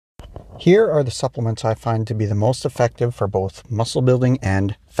Here are the supplements I find to be the most effective for both muscle building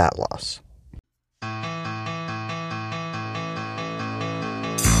and fat loss.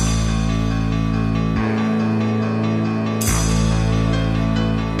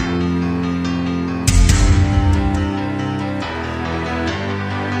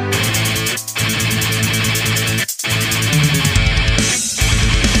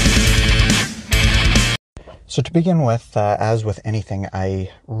 So to begin with, as with anything,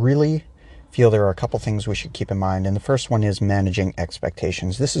 I really feel there are a couple things we should keep in mind. And the first one is managing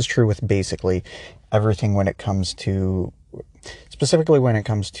expectations. This is true with basically everything when it comes to, specifically when it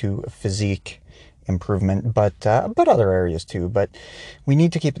comes to physique improvement, but other areas too. But we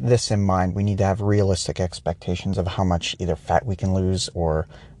need to keep this in mind. We need to have realistic expectations of how much either fat we can lose or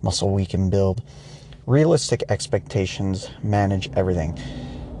muscle we can build. Realistic expectations manage everything.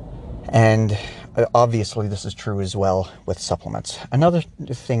 And obviously, this is true as well with supplements. Another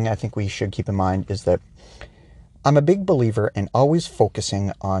thing I think we should keep in mind is that I'm a big believer in always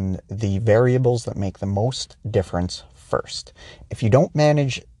focusing on the variables that make the most difference first. If you don't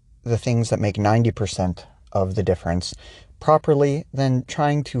manage the things that make 90% of the difference properly, then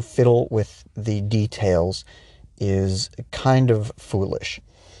trying to fiddle with the details is kind of foolish.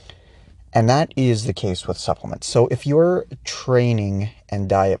 And that is the case with supplements. So if your training and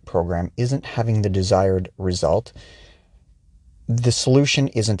diet program isn't having the desired result, the solution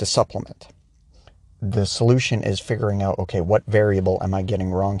isn't a supplement. The solution is figuring out, okay, what variable am I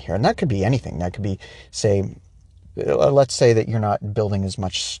getting wrong here? And that could be anything. That could be, let's say that you're not building as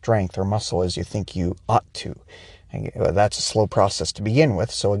much strength or muscle as you think you ought to. That's a slow process to begin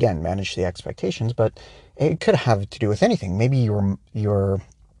with. So again, manage the expectations, but it could have to do with anything. Maybe your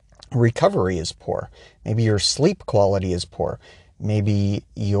recovery is poor. Maybe your sleep quality is poor. Maybe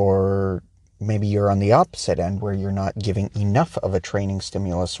you're on the opposite end where you're not giving enough of a training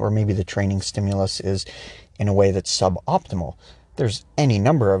stimulus, or maybe the training stimulus is in a way that's suboptimal. There's any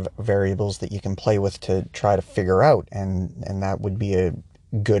number of variables that you can play with to try to figure out, and that would be a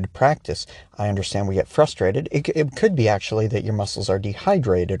good practice. I understand we get frustrated. It could be actually that your muscles are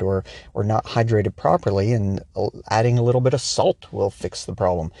dehydrated or not hydrated properly, and adding a little bit of salt will fix the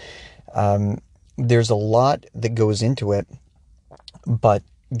problem. There's a lot that goes into it, but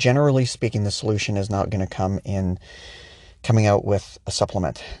generally speaking, the solution is not going to coming out with a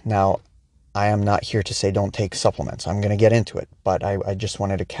supplement. Now, I am not here to say don't take supplements. I'm going to get into it, but I just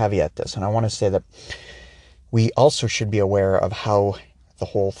wanted to caveat this, and I want to say that we also should be aware of how the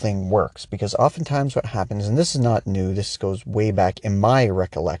whole thing works, because oftentimes what happens, and this is not new, this goes way back in my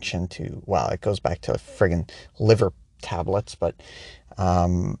recollection it goes back to friggin' liver tablets, but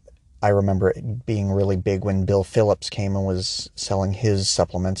I remember it being really big when Bill Phillips came and was selling his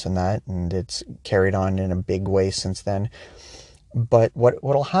supplements and it's carried on in a big way since then. But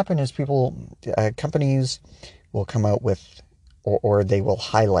what'll happen is companies will come out with, or they will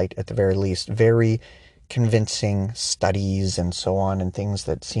highlight at the very least, very convincing studies and so on, and things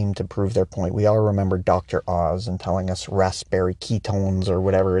that seem to prove their point. We all remember Dr. Oz and telling us raspberry ketones or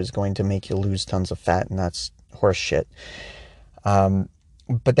whatever is going to make you lose tons of fat, and that's horse shit.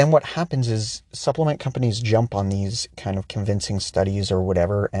 But then what happens is supplement companies jump on these kind of convincing studies or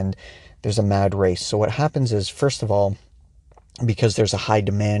whatever, and there's a mad race. So what happens is, first of all, because there's a high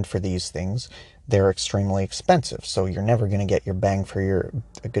demand for these things, they're extremely expensive. So you're never going to get a good bang for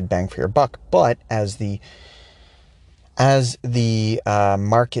your buck. But as the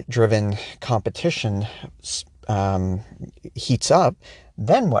market-driven competition heats up,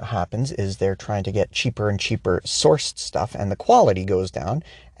 then what happens is they're trying to get cheaper and cheaper sourced stuff, and the quality goes down,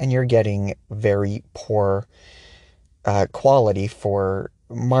 and you're getting very poor quality for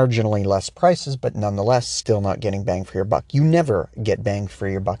marginally less prices, but nonetheless still not getting bang for your buck. You never get bang for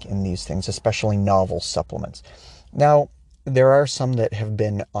your buck in these things, especially novel supplements. Now, there are some that have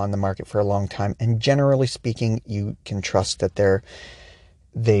been on the market for a long time, and generally speaking, you can trust that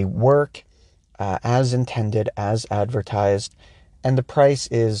they work as intended, as advertised, and the price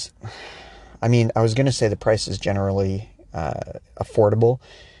is, I was going to say the price is generally affordable,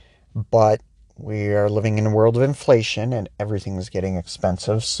 but we are living in a world of inflation and everything is getting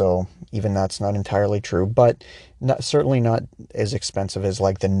expensive, so even that's not entirely true, but certainly not as expensive as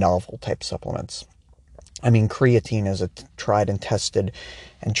like the novel type supplements. Creatine is a tried and tested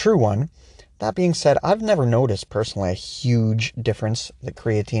and true one. That being said, I've never noticed personally a huge difference that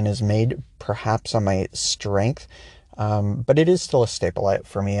creatine has made, perhaps on my strength, but it is still a staple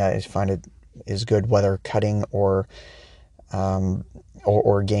for me. I find it is good whether cutting or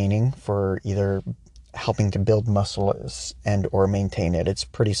gaining, for either helping to build muscle and or maintain it. It's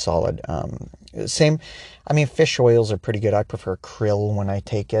pretty solid. Fish oils are pretty good. I prefer krill when I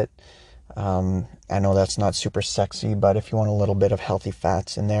take it. I know that's not super sexy, but if you want a little bit of healthy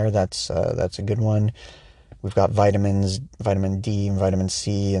fats in there, that's a good one. We've got vitamins, vitamin D and vitamin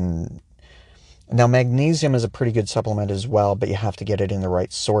C, and now magnesium is a pretty good supplement as well, but you have to get it in the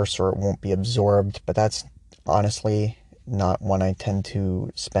right source or it won't be absorbed. But that's honestly not one I tend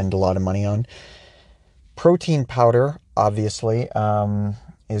to spend a lot of money on. Protein powder, obviously,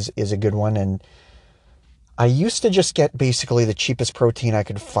 is a good one, and I used to just get basically the cheapest protein I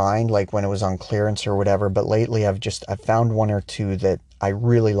could find, like when it was on clearance or whatever, but lately I've found one or two that I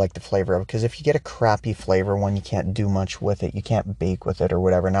really like the flavor of, because if you get a crappy flavor one, you can't do much with it. You can't bake with it or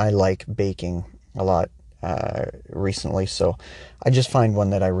whatever, and I like baking a lot recently, so I just find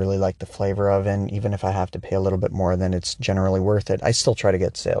one that I really like the flavor of, and even if I have to pay a little bit more, then it's generally worth it. I still try to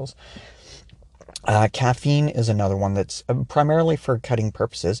get sales. Caffeine is another one that's primarily for cutting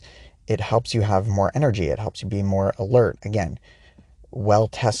purposes. It helps you have more energy. It helps you be more alert. Again, well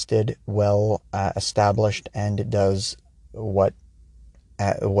tested, well established, and it does what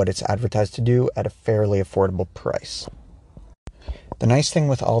it's advertised to do at a fairly affordable price. The nice thing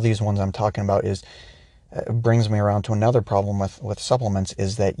with all these ones I'm talking about is brings me around to another problem with supplements,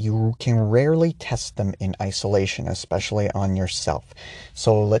 is that you can rarely test them in isolation, especially on yourself.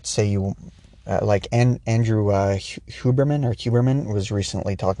 So let's say you like Andrew Huberman was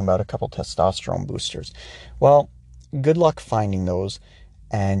recently talking about a couple testosterone boosters. Well, good luck finding those.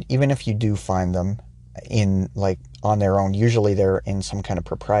 And even if you do find them in like on their own, usually they're in some kind of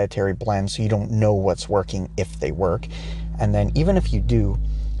proprietary blend, so you don't know what's working if they work. And then even if you do,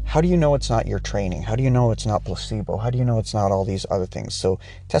 how do you know it's not your training? How do you know it's not placebo? How do you know it's not all these other things? So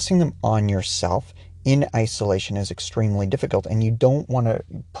testing them on yourself in isolation is extremely difficult, and you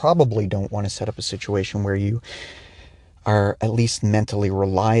probably don't want to set up a situation where you are at least mentally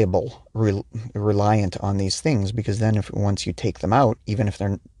reliant on these things, because then once you take them out, even if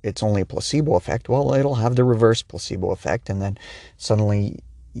it's only a placebo effect, well, it'll have the reverse placebo effect, and then suddenly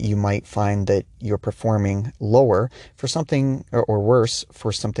you might find that you're performing lower for something, or worse,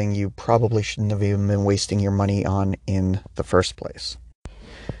 for something you probably shouldn't have even been wasting your money on in the first place.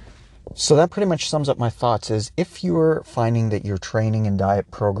 So that pretty much sums up my thoughts. Is if you're finding that your training and diet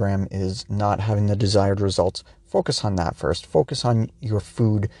program is not having the desired results, focus on that first. Focus on your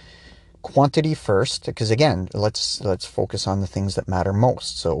food quantity first, because again, let's focus on the things that matter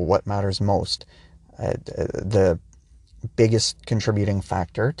most. So what matters most? The biggest contributing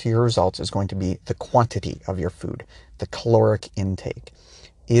factor to your results is going to be the quantity of your food, the caloric intake.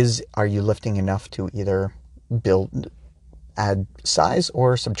 Are you lifting enough to either add size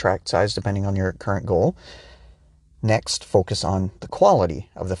or subtract size depending on your current goal? Next, focus on the quality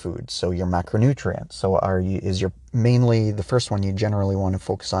of the food, so your macronutrients. So mainly the first one you generally want to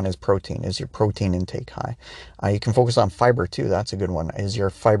focus on is protein. Is your protein intake high? You can focus on fiber too. That's a good one. Is your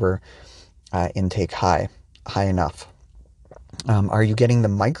fiber intake high enough? Are you getting the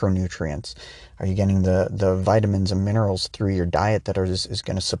micronutrients? Are you getting the vitamins and minerals through your diet that is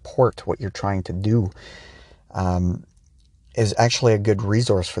going to support what you're trying to do? Is actually a good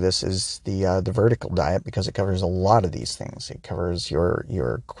resource for this is the vertical diet, because it covers a lot of these things. It covers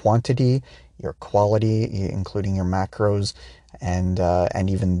your quantity, your quality, including your macros, and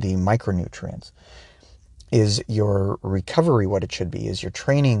even the micronutrients. Is your recovery what it should be? Is your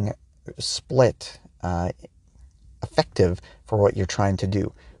training split effective for what you're trying to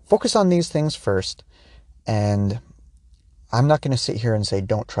do? Focus on these things first, and I'm not going to sit here and say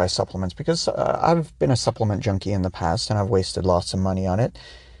don't try supplements, because I've been a supplement junkie in the past and I've wasted lots of money on it.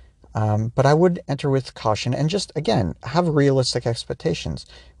 But I would enter with caution and just, again, have realistic expectations.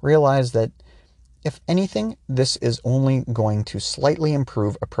 Realize that if anything, this is only going to slightly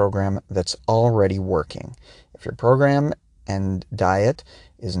improve a program that's already working. If your program and diet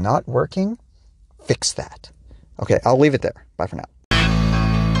is not working, fix that. Okay, I'll leave it there. Bye for now.